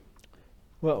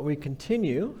Well, we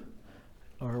continue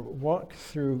our walk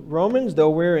through Romans,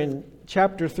 though we're in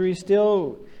chapter 3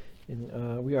 still.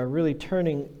 We are really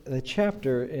turning the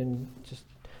chapter in just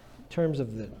terms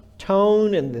of the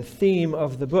tone and the theme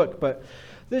of the book. But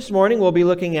this morning we'll be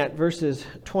looking at verses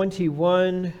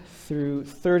 21 through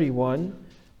 31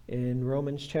 in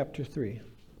Romans chapter 3.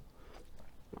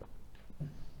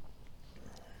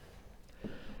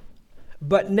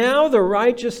 But now the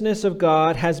righteousness of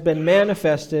God has been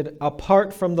manifested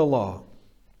apart from the law,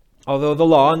 although the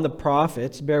law and the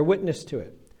prophets bear witness to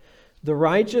it. The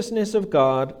righteousness of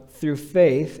God through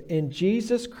faith in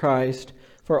Jesus Christ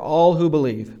for all who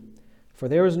believe. For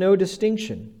there is no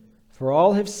distinction, for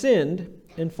all have sinned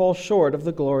and fall short of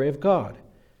the glory of God,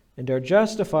 and are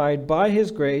justified by His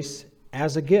grace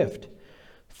as a gift,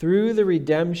 through the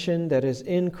redemption that is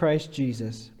in Christ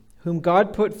Jesus, whom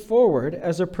God put forward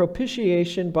as a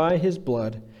propitiation by His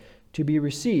blood, to be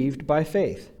received by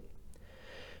faith.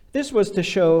 This was to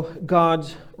show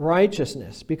God's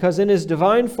righteousness, because in His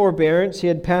divine forbearance He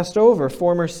had passed over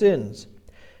former sins.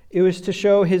 It was to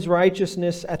show His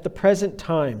righteousness at the present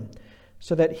time,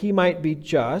 so that He might be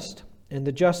just and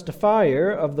the justifier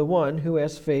of the one who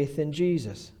has faith in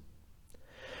Jesus.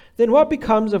 Then what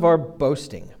becomes of our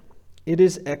boasting? It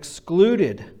is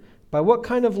excluded. By what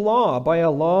kind of law? By a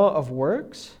law of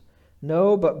works?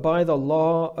 No, but by the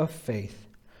law of faith.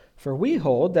 For we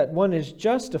hold that one is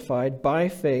justified by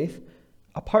faith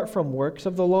apart from works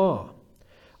of the law.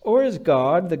 Or is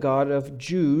God the God of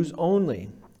Jews only?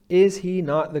 Is He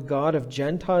not the God of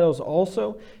Gentiles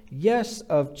also? Yes,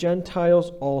 of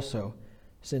Gentiles also,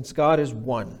 since God is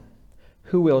one,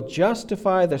 who will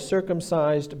justify the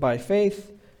circumcised by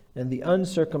faith and the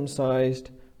uncircumcised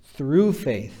through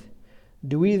faith.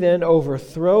 Do we then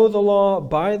overthrow the law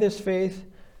by this faith?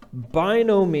 By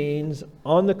no means.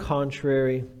 On the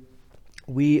contrary,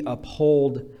 we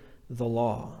uphold the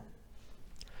law.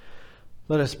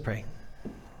 Let us pray.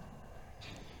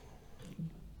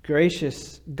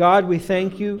 Gracious God, we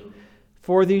thank You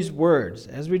for these words.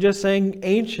 As we just sang,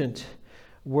 ancient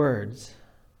words.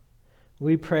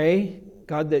 We pray,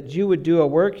 God, that You would do a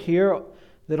work here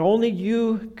that only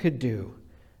You could do,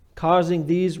 causing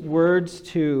these words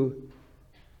to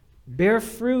bear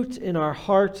fruit in our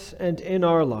hearts and in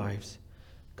our lives.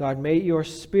 God, may Your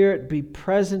Spirit be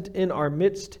present in our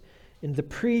midst, in the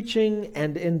preaching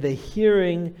and in the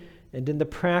hearing and in the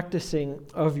practicing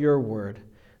of Your word.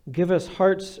 Give us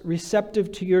hearts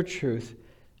receptive to Your truth.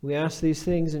 We ask these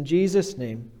things in Jesus'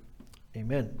 name.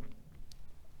 Amen.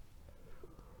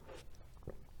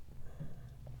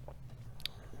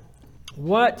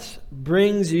 What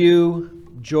brings you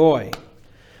joy?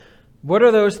 What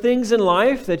are those things in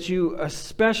life that you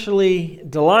especially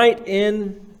delight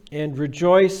in and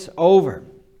rejoice over?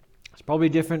 It's probably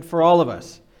different for all of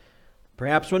us.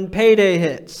 Perhaps when payday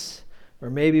hits, or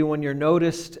maybe when you're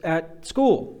noticed at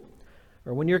school,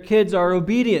 or when your kids are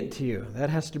obedient to you.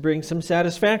 That has to bring some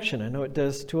satisfaction. I know it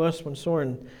does to us when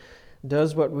Soren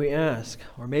does what we ask.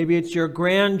 Or maybe it's your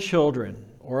grandchildren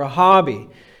or a hobby.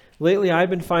 Lately, I've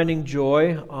been finding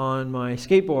joy on my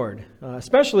skateboard,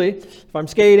 especially if I'm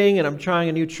skating and I'm trying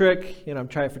a new trick. I'm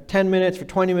trying it for 10 minutes, for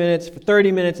 20 minutes, for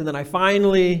 30 minutes, and then I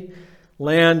finally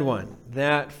land one.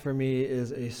 That, for me,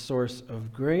 is a source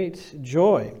of great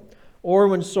joy. Or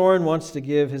when Soren wants to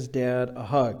give his dad a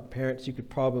hug. Parents, you could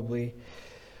probably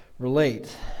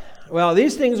relate. Well,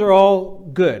 these things are all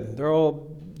good. They're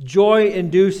all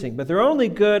joy-inducing, but they're only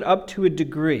good up to a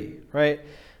degree, right?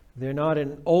 They're not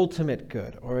an ultimate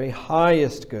good or a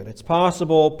highest good. It's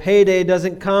possible payday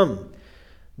doesn't come.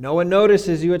 No one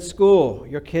notices you at school.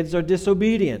 Your kids are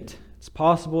disobedient. It's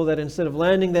possible that instead of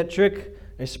landing that trick,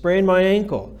 I sprain my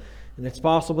ankle. And it's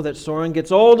possible that Soren gets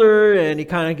older and he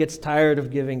kind of gets tired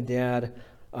of giving Dad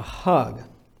a hug.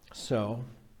 So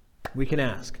we can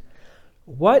ask,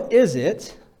 what is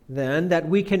it then that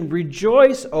we can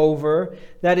rejoice over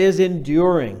that is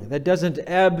enduring, that doesn't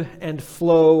ebb and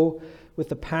flow with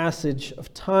the passage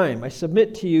of time? I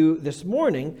submit to you this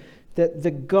morning that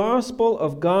the gospel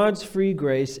of God's free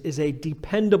grace is a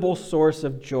dependable source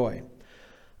of joy,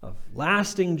 of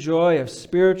lasting joy, of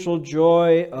spiritual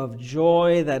joy, of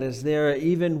joy that is there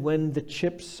even when the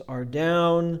chips are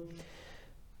down.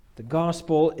 The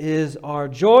gospel is our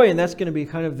joy, and that's going to be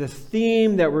kind of the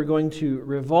theme that we're going to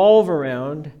revolve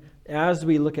around as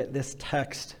we look at this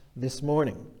text this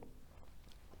morning.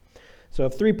 So I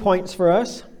have 3 points for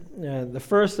us. The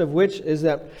first of which is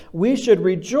that we should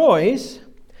rejoice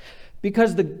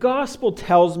because the gospel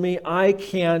tells me I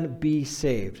can be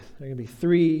saved. There are going to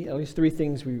be at least three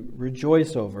things we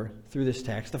rejoice over through this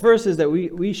text. The first is that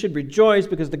we should rejoice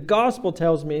because the gospel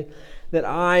tells me that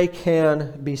I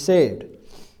can be saved.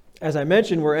 as I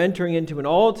mentioned, we're entering into an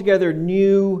altogether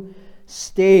new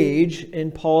stage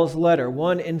in Paul's letter,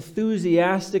 one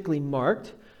enthusiastically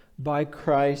marked by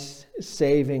Christ's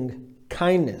saving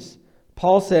kindness.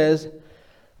 Paul says,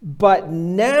 "But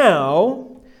now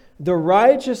the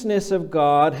righteousness of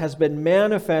God has been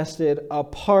manifested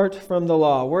apart from the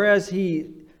law." Whereas he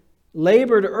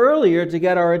labored earlier to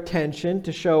get our attention,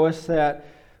 to show us that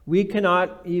we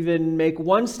cannot even make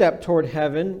one step toward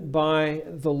heaven by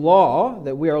the law,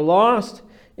 that we are lost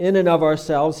in and of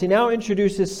ourselves, he now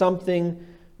introduces something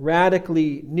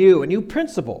radically new, a new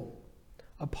principle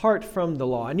apart from the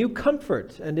law, a new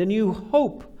comfort and a new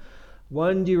hope,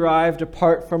 one derived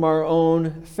apart from our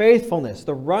own faithfulness.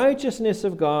 The righteousness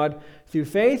of God through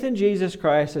faith in Jesus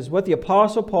Christ is what the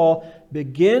Apostle Paul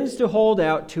begins to hold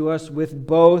out to us with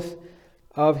both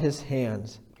of his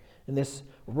hands. And this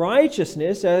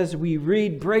righteousness, as we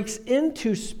read, breaks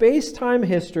into space-time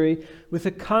history with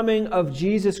the coming of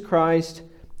Jesus Christ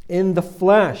in the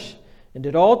flesh. And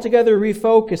it altogether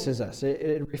refocuses us.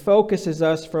 It refocuses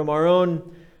us from our own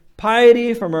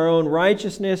piety, from our own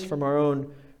righteousness, from our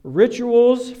own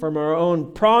rituals, from our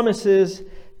own promises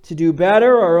to do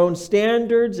better, our own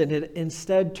standards, and it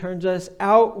instead turns us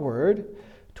outward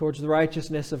towards the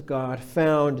righteousness of God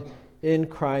found in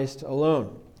Christ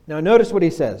alone. Now notice what he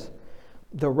says.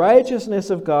 The righteousness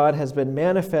of God has been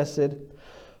manifested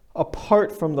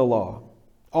apart from the law,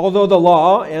 although the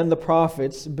law and the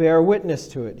prophets bear witness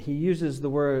to it. He uses the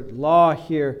word law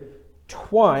here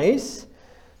twice,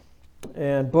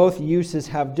 and both uses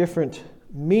have different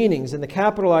meanings. And the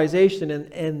capitalization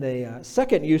and the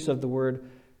second use of the word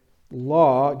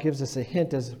law gives us a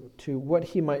hint as to what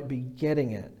he might be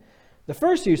getting at. The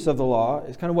first use of the law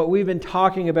is kind of what we've been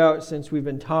talking about since we've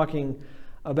been talking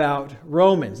about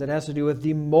Romans. It has to do with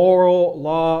the moral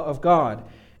law of God.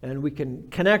 And we can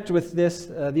connect with this,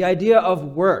 the idea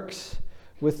of works,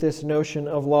 with this notion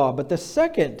of law. But the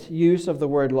second use of the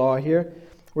word law here,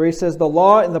 where he says the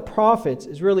law and the prophets,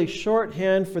 is really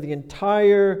shorthand for the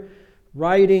entire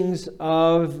writings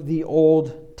of the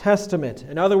Old Testament.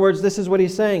 In other words, this is what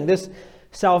he's saying. This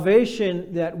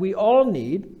salvation that we all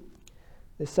need,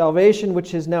 the salvation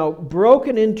which is now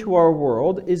broken into our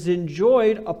world, is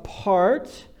enjoyed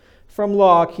apart from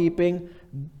law keeping,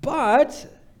 but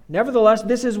nevertheless,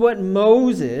 this is what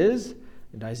Moses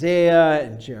and Isaiah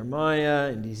and Jeremiah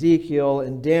and Ezekiel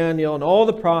and Daniel and all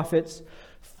the prophets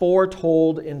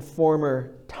foretold in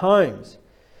former times.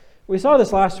 We saw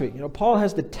this last week. Paul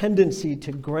has the tendency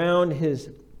to ground his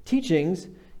teachings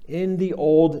in the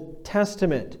Old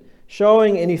Testament,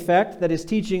 showing in effect that his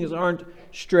teachings aren't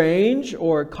strange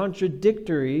or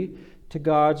contradictory to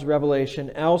God's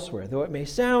revelation elsewhere. Though it may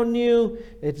sound new,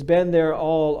 it's been there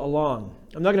all along.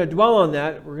 I'm not going to dwell on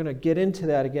that. We're going to get into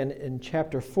that again in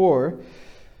chapter 4.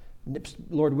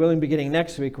 Lord willing, beginning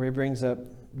next week, where he brings up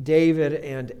David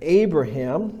and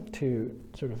Abraham to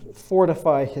sort of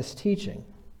fortify his teaching.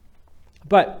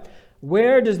 But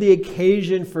where does the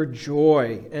occasion for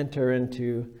joy enter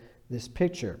into this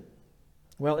picture?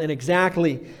 Well, in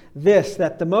exactly this,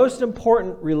 that the most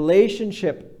important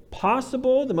relationship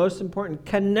possible, the most important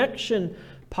connection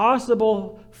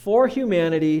possible for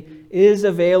humanity is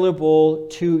available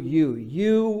to you.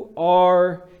 You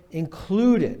are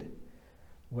included.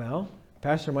 Well,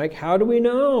 Pastor Mike, how do we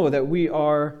know that we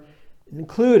are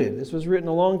included? This was written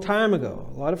a long time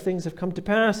ago. A lot of things have come to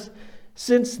pass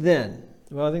since then.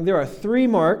 Well, I think there are 3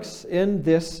 marks in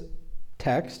this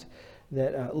text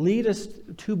that lead us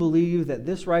to believe that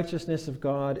this righteousness of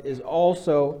God is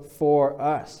also for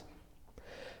us.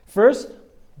 First,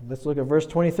 let's look at verse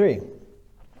 23.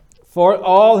 For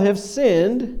all have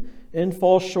sinned and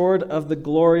fall short of the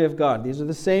glory of God. These are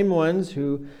the same ones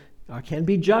who can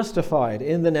be justified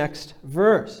in the next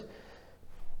verse.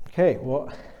 Okay,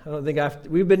 well, I don't think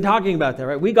we've been talking about that,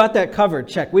 right? We got that covered.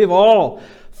 Check. We've all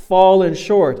fallen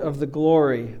short of the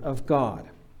glory of God.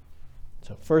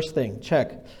 So first thing,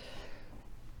 check.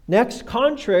 Next,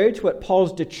 contrary to what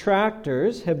Paul's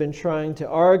detractors have been trying to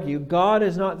argue, God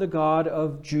is not the God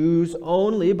of Jews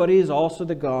only, but he is also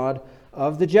the God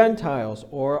of the Gentiles.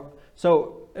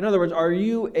 So, in other words, are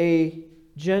you a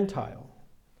Gentile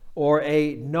or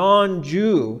a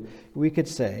non-Jew, we could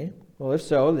say? Well, if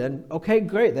so, then okay,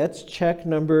 great. That's check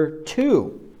number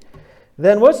 2.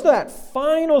 Then what's that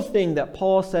final thing that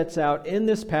Paul sets out in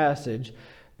this passage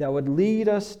that would lead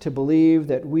us to believe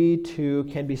that we too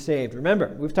can be saved?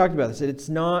 Remember, we've talked about this. It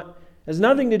has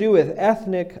nothing to do with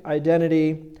ethnic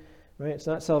identity, right? It's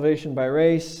not salvation by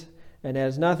race, and it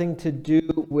has nothing to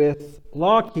do with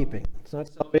law keeping. It's not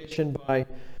salvation by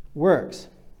works.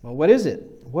 Well, what is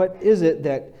it? What is it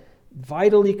that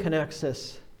vitally connects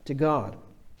us to God?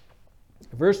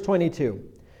 Verse 22.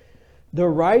 the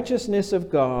righteousness of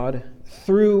God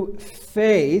through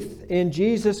faith in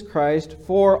Jesus Christ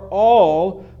for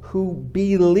all who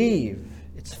believe.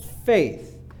 It's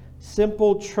faith,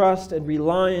 simple trust and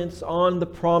reliance on the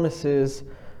promises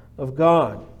of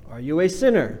God. Are you a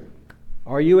sinner?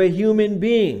 Are you a human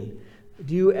being?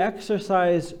 Do you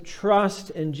exercise trust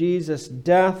in Jesus'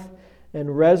 death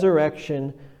and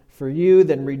resurrection for you?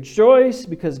 Then rejoice,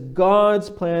 because God's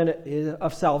plan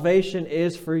of salvation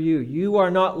is for you. You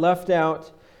are not left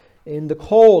out in the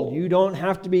cold. You don't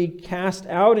have to be cast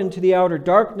out into the outer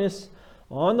darkness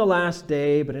on the last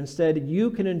day, but instead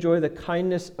you can enjoy the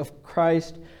kindness of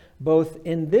Christ both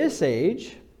in this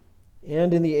age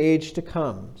and in the age to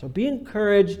come. So be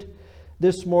encouraged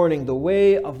this morning. The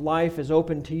way of life is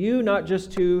open to you, not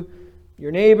just to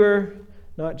your neighbor,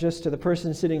 not just to the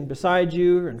person sitting beside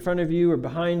you or in front of you or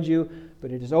behind you,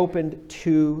 but it is opened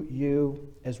to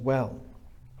you as well.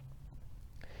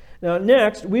 Now,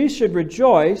 next, we should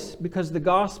rejoice because the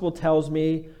gospel tells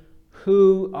me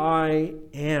who I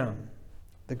am.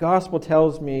 The gospel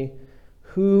tells me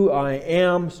who I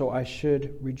am, so I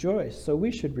should rejoice. So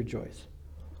we should rejoice.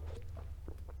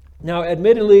 Now,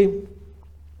 admittedly,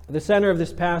 the center of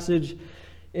this passage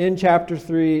in chapter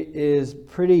 3 is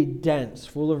pretty dense,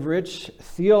 full of rich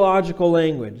theological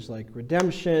language like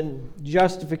redemption,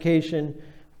 justification,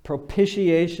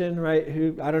 propitiation, right?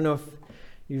 I don't know if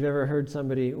you've ever heard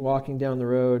somebody walking down the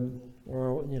road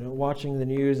or watching the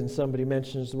news and somebody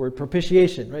mentions the word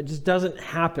propitiation, right? It just doesn't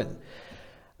happen.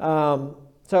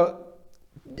 So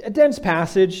a dense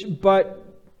passage, but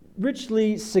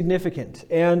richly significant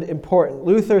and important.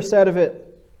 Luther said of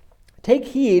it, "Take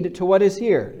heed to what is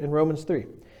here," in Romans 3.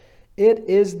 "It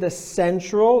is the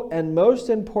central and most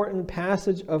important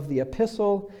passage of the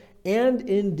epistle, and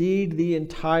indeed the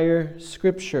entire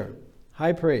Scripture."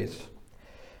 High praise.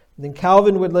 Then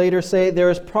Calvin would later say, "There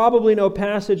is probably no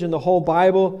passage in the whole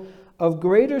Bible of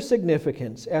greater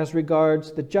significance as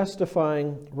regards the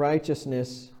justifying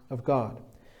righteousness of God."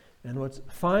 And what's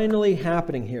finally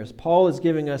happening here is Paul is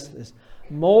giving us this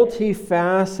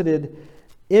multifaceted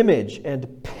image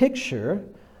and picture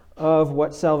of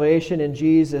what salvation in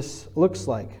Jesus looks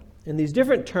like. And these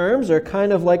different terms are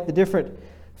kind of like the different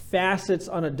facets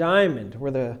on a diamond,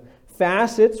 where the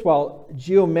facets, while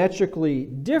geometrically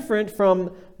different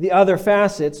from the other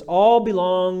facets, all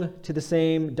belong to the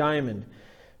same diamond.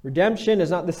 Redemption is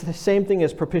not the same thing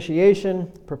as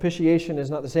propitiation. Propitiation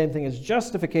is not the same thing as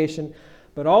justification.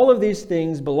 But all of these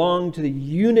things belong to the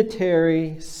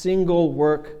unitary, single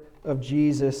work of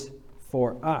Jesus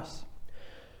for us.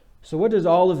 So what does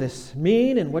all of this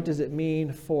mean, and what does it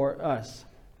mean for us?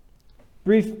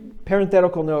 Brief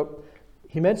parenthetical note.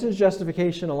 He mentions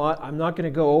justification a lot. I'm not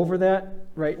going to go over that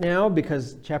right now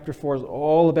because chapter 4 is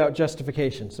all about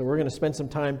justification. So we're going to spend some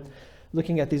time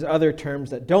looking at these other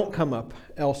terms that don't come up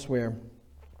elsewhere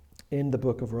in the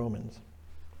book of Romans.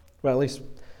 Well, at least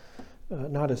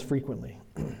not as frequently.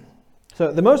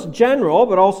 So the most general,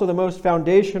 but also the most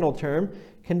foundational term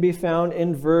can be found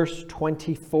in verse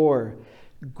 24.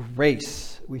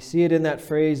 Grace. We see it in that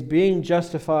phrase, being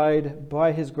justified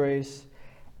by His grace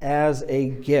as a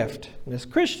gift. And as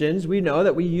Christians, we know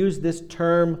that we use this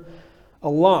term a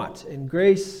lot. And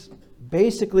grace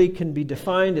basically can be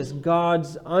defined as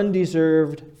God's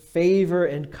undeserved favor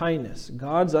and kindness.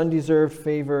 God's undeserved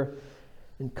favor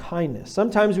and kindness.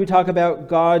 Sometimes we talk about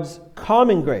God's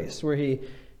common grace, where He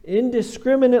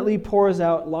indiscriminately pours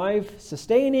out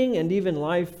life-sustaining and even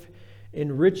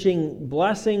life-enriching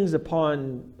blessings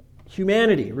upon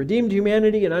humanity, redeemed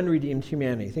humanity and unredeemed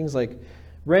humanity. Things like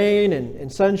rain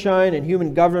and sunshine and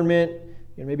human government,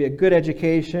 maybe a good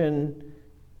education,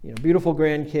 beautiful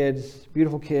grandkids,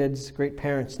 beautiful kids, great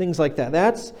parents, things like that.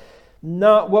 That's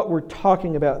not what we're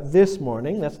talking about this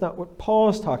morning. That's not what Paul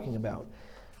is talking about.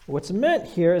 What's meant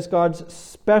here is God's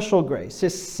special grace,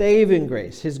 His saving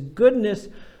grace, His goodness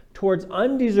towards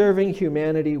undeserving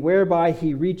humanity, whereby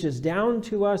He reaches down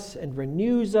to us and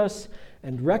renews us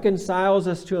and reconciles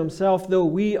us to Himself, though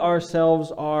we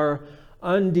ourselves are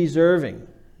undeserving.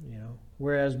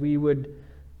 Whereas we would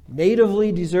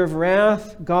natively deserve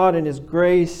wrath, God in His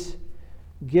grace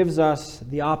gives us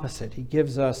the opposite. He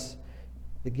gives us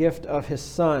the gift of His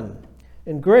Son.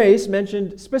 And grace,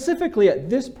 mentioned specifically at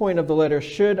this point of the letter,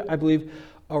 should, I believe,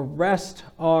 arrest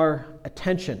our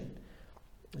attention.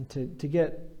 And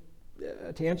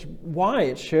to answer why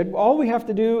it should, all we have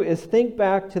to do is think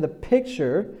back to the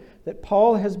picture that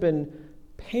Paul has been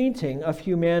painting of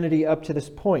humanity up to this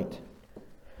point.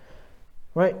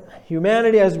 Right?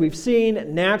 Humanity, as we've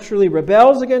seen, naturally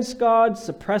rebels against God,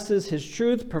 suppresses His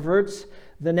truth, perverts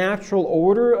the natural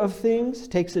order of things,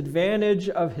 takes advantage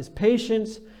of His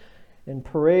patience, and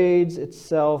parades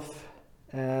itself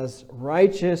as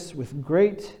righteous with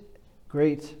great,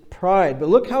 great pride. But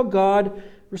look how God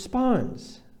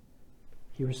responds.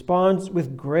 He responds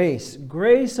with grace,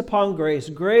 grace upon grace,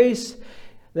 grace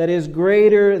that is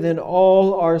greater than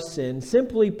all our sin.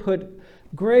 Simply put,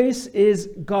 grace is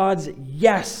God's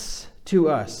yes to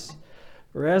us.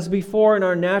 Whereas before in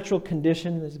our natural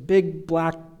condition, this big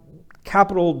black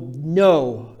capital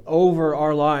no over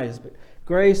our lives. But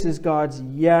grace is God's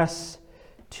yes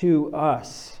to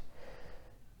us.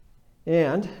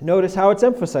 And notice how it's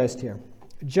emphasized here.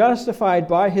 Justified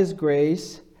by His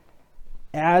grace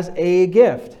as a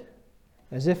gift.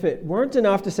 As if it weren't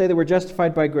enough to say that we're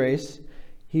justified by grace,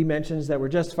 he mentions that we're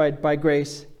justified by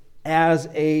grace as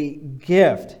a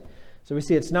gift. So we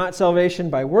see it's not salvation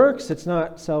by works, it's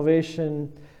not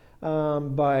salvation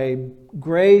by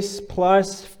grace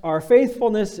plus our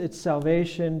faithfulness, it's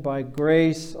salvation by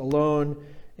grace alone,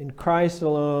 in Christ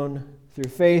alone, through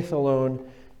faith alone,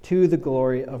 to the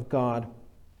glory of God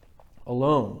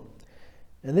alone.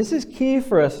 And this is key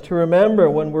for us to remember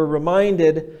when we're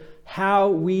reminded how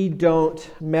we don't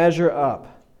measure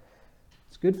up.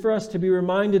 It's good for us to be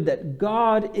reminded that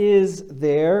God is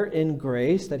there in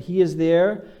grace, that He is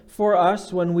there for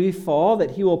us when we fall,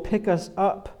 that He will pick us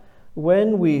up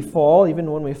when we fall,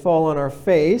 even when we fall on our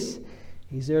face.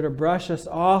 He's there to brush us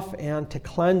off and to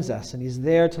cleanse us, and He's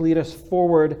there to lead us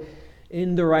forward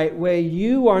in the right way.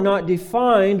 You are not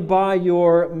defined by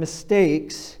your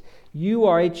mistakes. You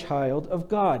are a child of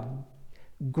God.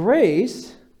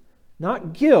 Grace,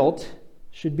 not guilt,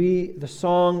 should be the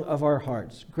song of our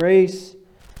hearts. Grace,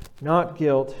 not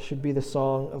guilt, should be the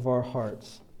song of our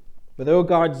hearts. But though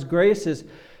God's grace is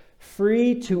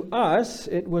free to us,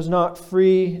 it was not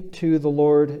free to the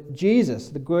Lord Jesus.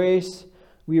 The grace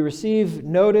we receive,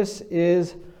 notice,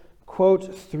 is,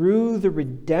 quote, through the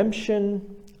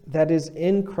redemption that is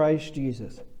in Christ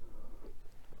Jesus.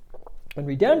 And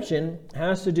redemption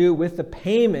has to do with the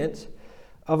payment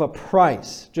of a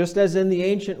price. Just as in the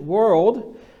ancient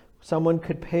world, someone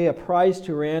could pay a price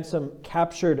to ransom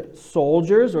captured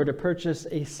soldiers or to purchase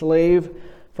a slave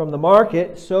from the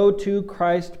market, so too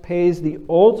Christ pays the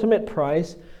ultimate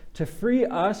price to free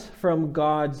us from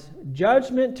God's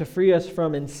judgment, to free us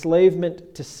from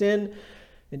enslavement to sin,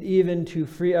 and even to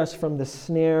free us from the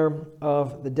snare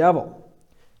of the devil.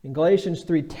 In Galatians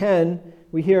 3:10,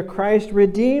 we hear Christ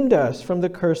redeemed us from the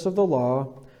curse of the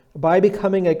law by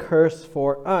becoming a curse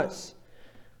for us.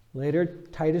 Later,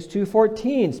 Titus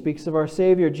 2:14 speaks of our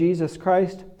Savior Jesus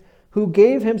Christ, who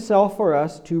gave Himself for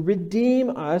us to redeem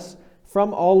us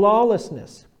from all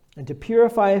lawlessness and to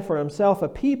purify for Himself a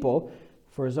people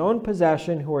for His own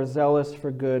possession who are zealous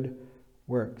for good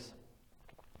works.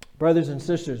 Brothers and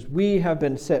sisters, we have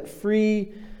been set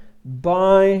free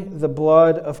by the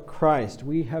blood of Christ.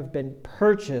 We have been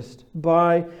purchased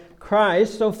by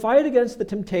Christ. So fight against the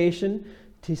temptation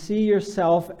to see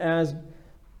yourself as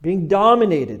being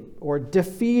dominated or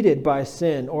defeated by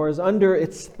sin or as under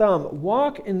its thumb.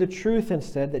 Walk in the truth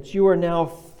instead that you are now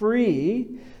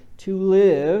free to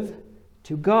live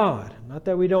to God. Not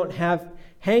that we don't have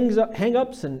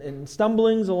hang-ups and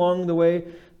stumblings along the way,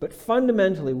 but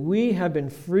fundamentally we have been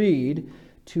freed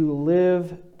to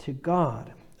live to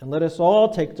God. And let us all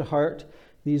take to heart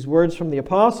these words from the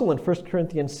apostle in 1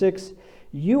 Corinthians 6.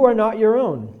 You are not your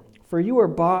own, for you are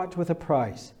bought with a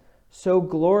price. So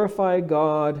glorify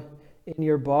God in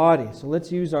your body. So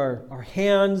let's use our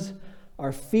hands,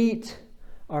 our feet,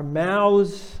 our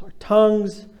mouths, our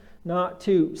tongues, not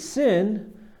to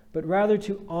sin, but rather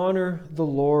to honor the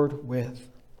Lord with.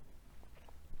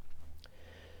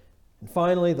 And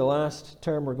finally, the last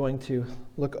term we're going to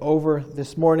look over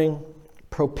this morning,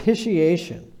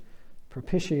 propitiation.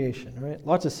 Propitiation, right?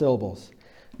 Lots of syllables.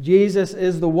 Jesus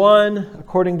is the one,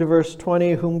 according to verse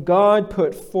 20, whom God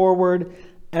put forward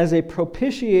as a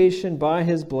propitiation by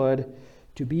His blood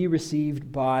to be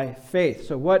received by faith.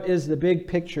 So what is the big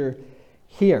picture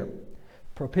here?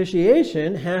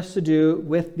 Propitiation has to do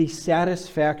with the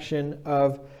satisfaction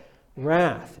of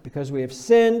wrath. Because we have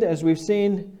sinned, as we've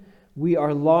seen, we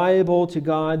are liable to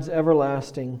God's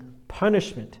everlasting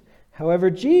punishment. However,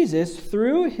 Jesus,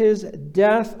 through His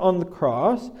death on the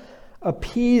cross,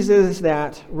 appeases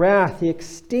that wrath. He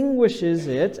extinguishes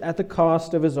it at the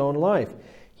cost of His own life.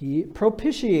 He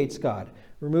propitiates God,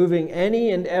 removing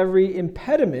any and every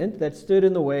impediment that stood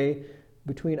in the way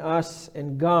between us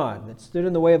and God, that stood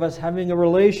in the way of us having a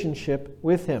relationship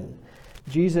with Him.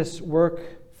 Jesus'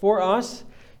 work for us,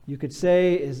 you could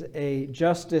say, is a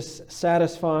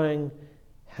justice-satisfying,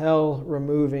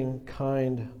 hell-removing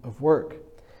kind of work.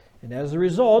 And as a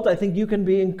result, I think you can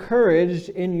be encouraged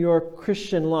in your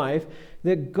Christian life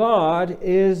that God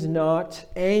is not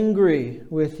angry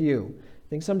with you.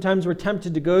 think sometimes we're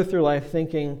tempted to go through life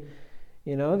thinking,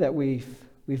 that we've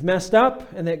messed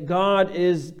up and that God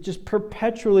is just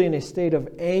perpetually in a state of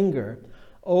anger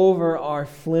over our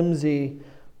flimsy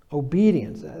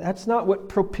obedience. That's not what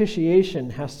propitiation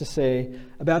has to say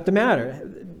about the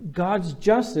matter. God's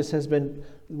justice has been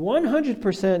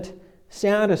 100%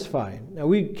 satisfied. Now,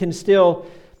 we can still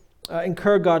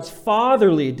incur God's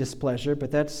fatherly displeasure, but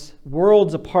that's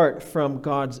worlds apart from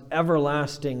God's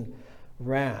everlasting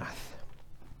wrath.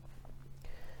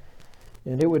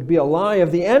 And it would be a lie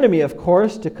of the enemy, of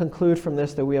course, to conclude from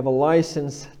this that we have a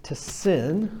license to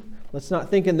sin. Let's not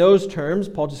think in those terms.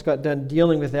 Paul just got done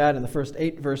dealing with that in the first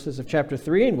 8 verses of chapter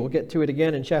 3, and we'll get to it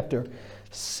again in chapter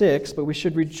 6. But we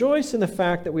should rejoice in the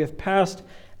fact that we have passed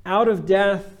out of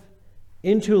death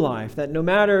into life, that no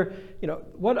matter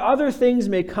what other things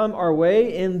may come our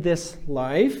way in this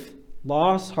life,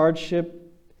 loss,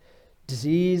 hardship,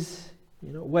 disease,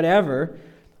 whatever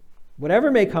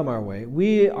may come our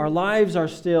way, our lives are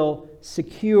still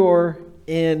secure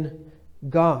in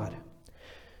God.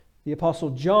 The Apostle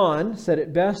John said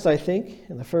it best, I think,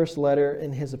 in the first letter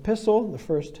in his epistle, the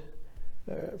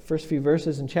first few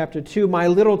verses in chapter 2. My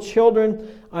little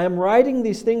children, I am writing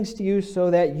these things to you so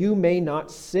that you may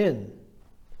not sin.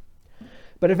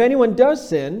 But if anyone does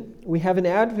sin, we have an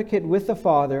advocate with the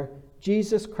Father,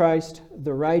 Jesus Christ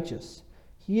the righteous.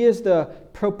 He is the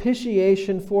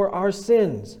propitiation for our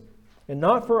sins, and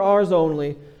not for ours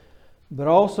only, but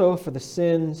also for the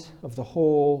sins of the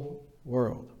whole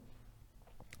world.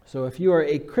 So if you are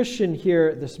a Christian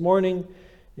here this morning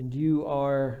and you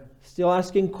are still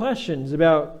asking questions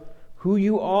about who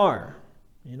you are,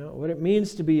 what it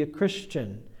means to be a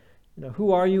Christian,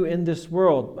 who are you in this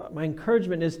world? My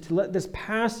encouragement is to let this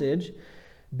passage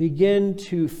begin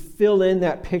to fill in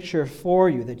that picture for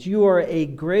you, that you are a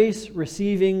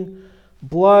grace-receiving,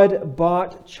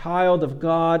 blood-bought child of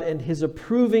God, and His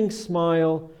approving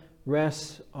smile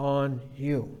rests on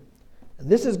you. And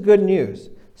this is good news,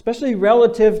 especially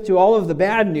relative to all of the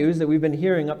bad news that we've been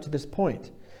hearing up to this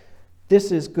point.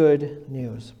 This is good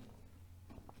news.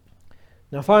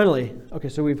 Now finally,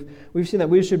 so we've seen that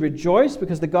we should rejoice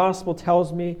because the gospel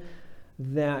tells me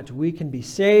that we can be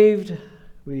saved.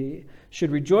 We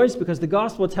should rejoice because the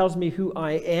gospel tells me who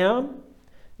I am.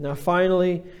 Now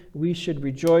finally, we should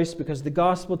rejoice because the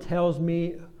gospel tells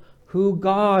me who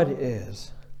God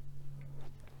is.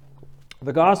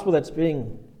 The gospel that's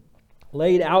being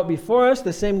laid out before us,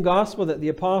 the same gospel that the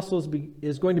apostles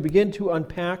is going to begin to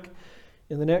unpack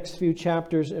in the next few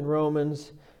chapters in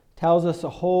Romans, tells us a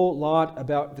whole lot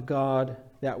about the God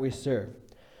that we serve.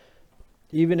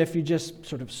 Even if you just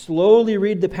sort of slowly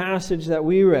read the passage that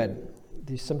we read,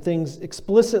 some things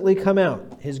explicitly come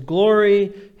out. His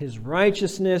glory, His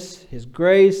righteousness, His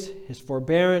grace, His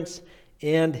forbearance,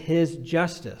 and His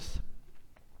justice.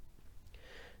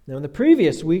 Now, in the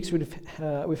previous weeks,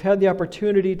 we've had the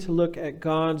opportunity to look at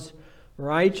God's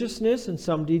righteousness in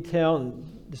some detail,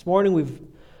 and this morning we've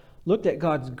looked at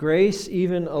God's grace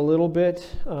even a little bit.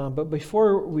 But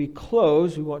before we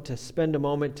close, we want to spend a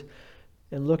moment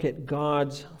and look at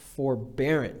God's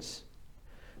forbearance.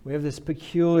 We have this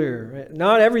peculiar,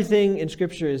 not everything in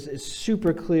Scripture is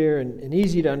super clear and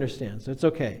easy to understand, so it's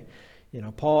okay.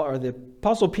 Paul, or the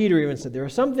Apostle Peter even said there are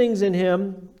some things in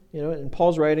him, in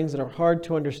Paul's writings that are hard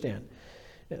to understand.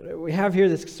 We have here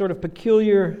this sort of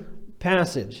peculiar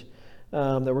passage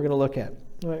that we're going to look at.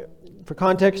 Right. For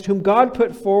context, whom God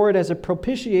put forward as a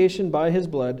propitiation by His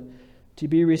blood to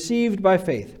be received by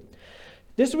faith.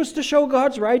 This was to show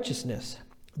God's righteousness,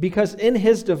 because in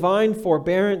His divine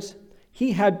forbearance,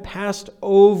 He had passed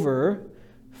over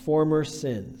former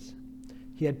sins.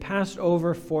 He had passed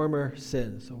over former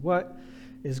sins. So what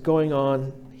is going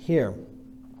on here?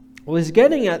 Well, he's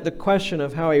getting at the question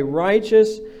of how a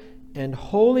righteous and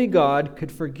holy God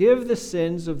could forgive the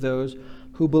sins of those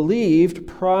who believed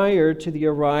prior to the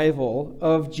arrival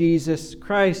of Jesus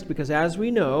Christ. Because as we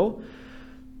know,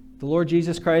 the Lord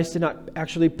Jesus Christ did not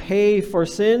actually pay for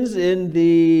sins in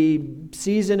the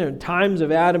season and times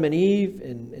of Adam and Eve,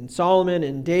 and Solomon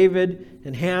and David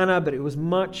and Hannah, but it was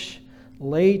much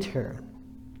later.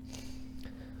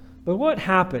 But what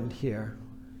happened here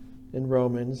in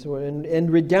Romans in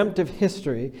redemptive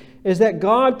history is that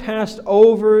God passed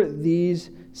over these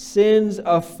sins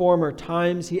of former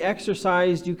times. He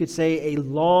exercised, you could say, a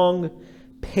long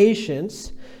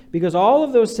patience, because all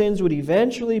of those sins would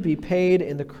eventually be paid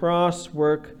in the cross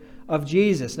work of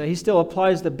Jesus. Now, he still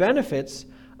applies the benefits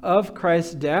of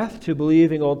Christ's death to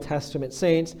believing Old Testament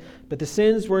saints, but the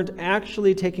sins weren't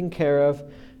actually taken care of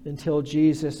until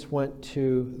Jesus went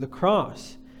to the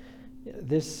cross.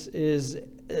 This is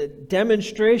a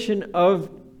demonstration of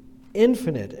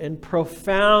infinite and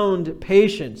profound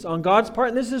patience on God's part.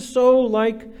 And this is so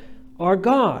like our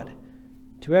God,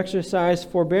 to exercise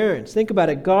forbearance. Think about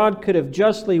it. God could have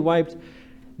justly wiped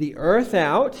the earth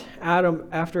out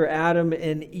after Adam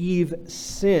and Eve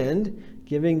sinned,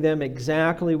 giving them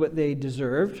exactly what they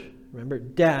deserved. Remember,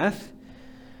 death.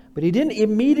 But he didn't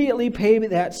immediately pay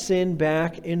that sin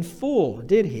back in full,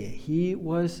 did he? He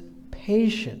was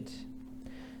patient.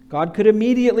 God could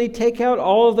immediately take out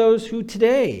all of those who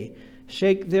today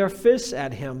shake their fists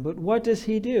at him. But what does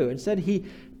he do? Instead, he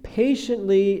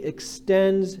patiently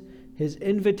extends his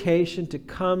invitation to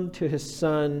come to his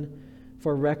Son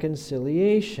for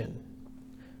reconciliation.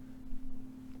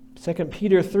 2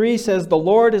 Peter 3 says, "The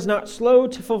Lord is not slow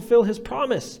to fulfill his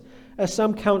promise, as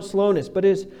some count slowness, but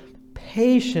is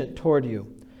patient toward you,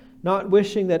 not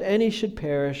wishing that any should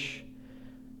perish,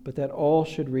 but that all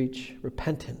should reach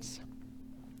repentance."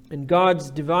 And God's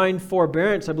divine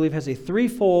forbearance, I believe, has a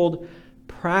threefold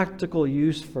practical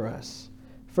use for us.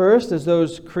 First, as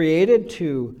those really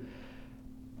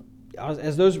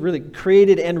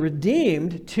created and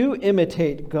redeemed to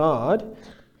imitate God,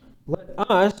 let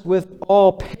us, with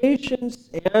all patience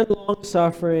and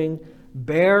long-suffering,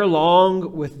 bear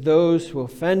long with those who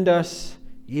offend us,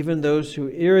 even those who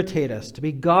irritate us. To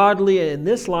be godly in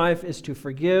this life is to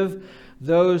forgive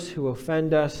those who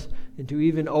offend us and to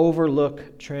even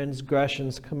overlook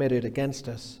transgressions committed against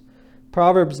us.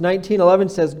 Proverbs 19:11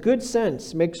 says, "Good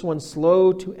sense makes one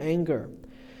slow to anger,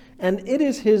 and it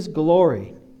is his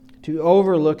glory to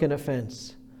overlook an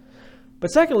offense."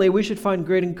 But secondly, we should find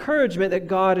great encouragement that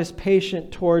God is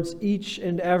patient towards each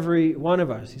and every one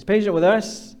of us. He's patient with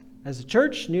us as a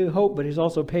church, New Hope, but he's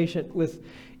also patient with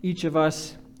each of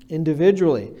us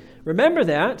individually. Remember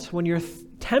that when you're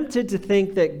tempted to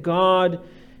think that God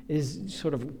is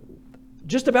sort of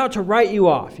just about to write you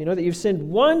off, that you've sinned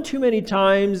one too many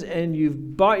times and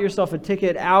you've bought yourself a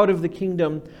ticket out of the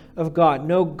kingdom of God.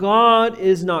 No, God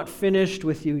is not finished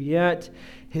with you yet.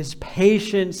 His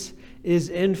patience is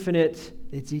infinite.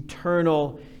 It's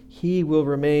eternal. He will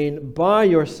remain by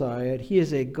your side. He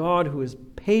is a God who is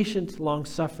patient,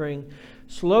 long-suffering,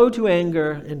 slow to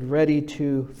anger, and ready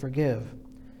to forgive.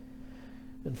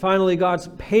 And finally, God's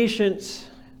patience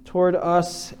toward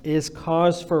us is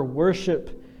cause for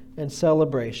worship and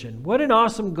celebration. What an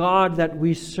awesome God that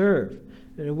we serve.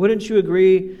 And wouldn't you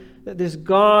agree that this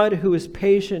God who is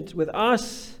patient with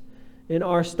us in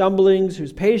our stumblings,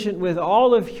 who's patient with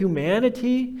all of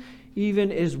humanity,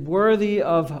 even is worthy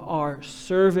of our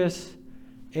service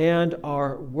and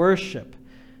our worship?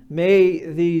 May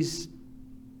these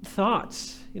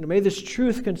thoughts, may this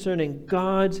truth concerning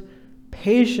God's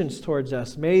patience towards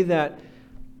us, may that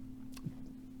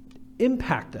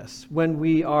impact us when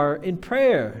we are in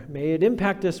prayer. May it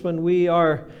impact us when we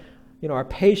are, our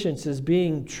patience is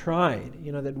being tried.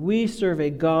 That we serve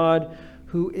a God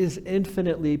who is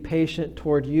infinitely patient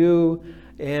toward you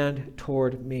and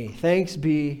toward me. Thanks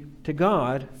be to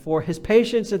God for his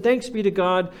patience, and thanks be to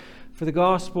God for the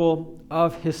gospel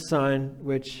of his Son,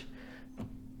 which,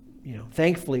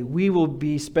 thankfully we will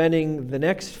be spending the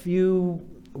next few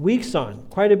weeks on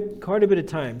quite a bit of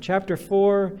time. Chapter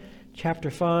 4, Chapter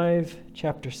 5,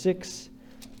 Chapter 6,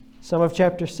 some of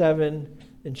Chapter 7,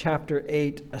 and Chapter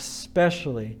 8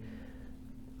 especially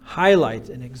highlight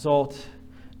and exalt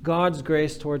God's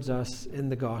grace towards us in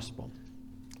the gospel.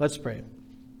 Let's pray.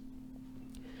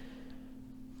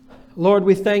 Lord,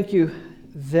 we thank you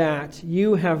that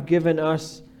you have given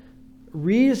us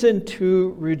reason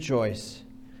to rejoice.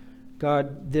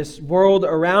 God, this world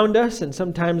around us and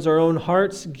sometimes our own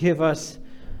hearts give us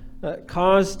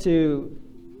cause to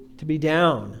be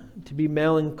down, to be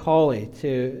melancholy,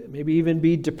 to maybe even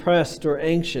be depressed or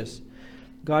anxious.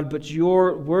 God, but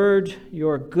your word,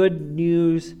 your good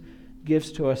news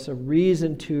gives to us a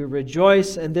reason to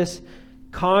rejoice, and this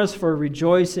cause for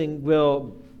rejoicing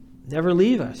will never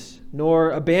leave us nor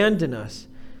abandon us.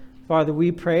 Father,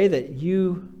 we pray that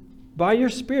you, by your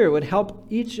Spirit, would help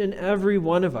each and every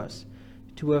one of us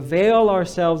to avail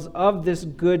ourselves of this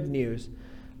good news,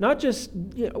 not just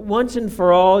once and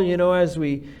for all, as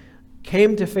we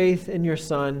came to faith in your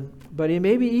Son, but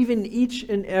maybe even each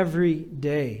and every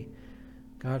day.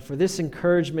 God, for this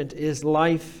encouragement is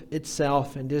life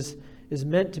itself and is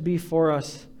meant to be for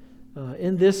us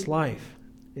in this life.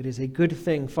 It is a good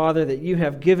thing, Father, that you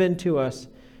have given to us,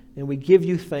 and we give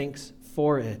you thanks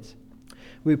for it.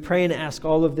 We pray and ask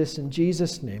all of this in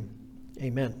Jesus' name.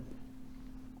 Amen.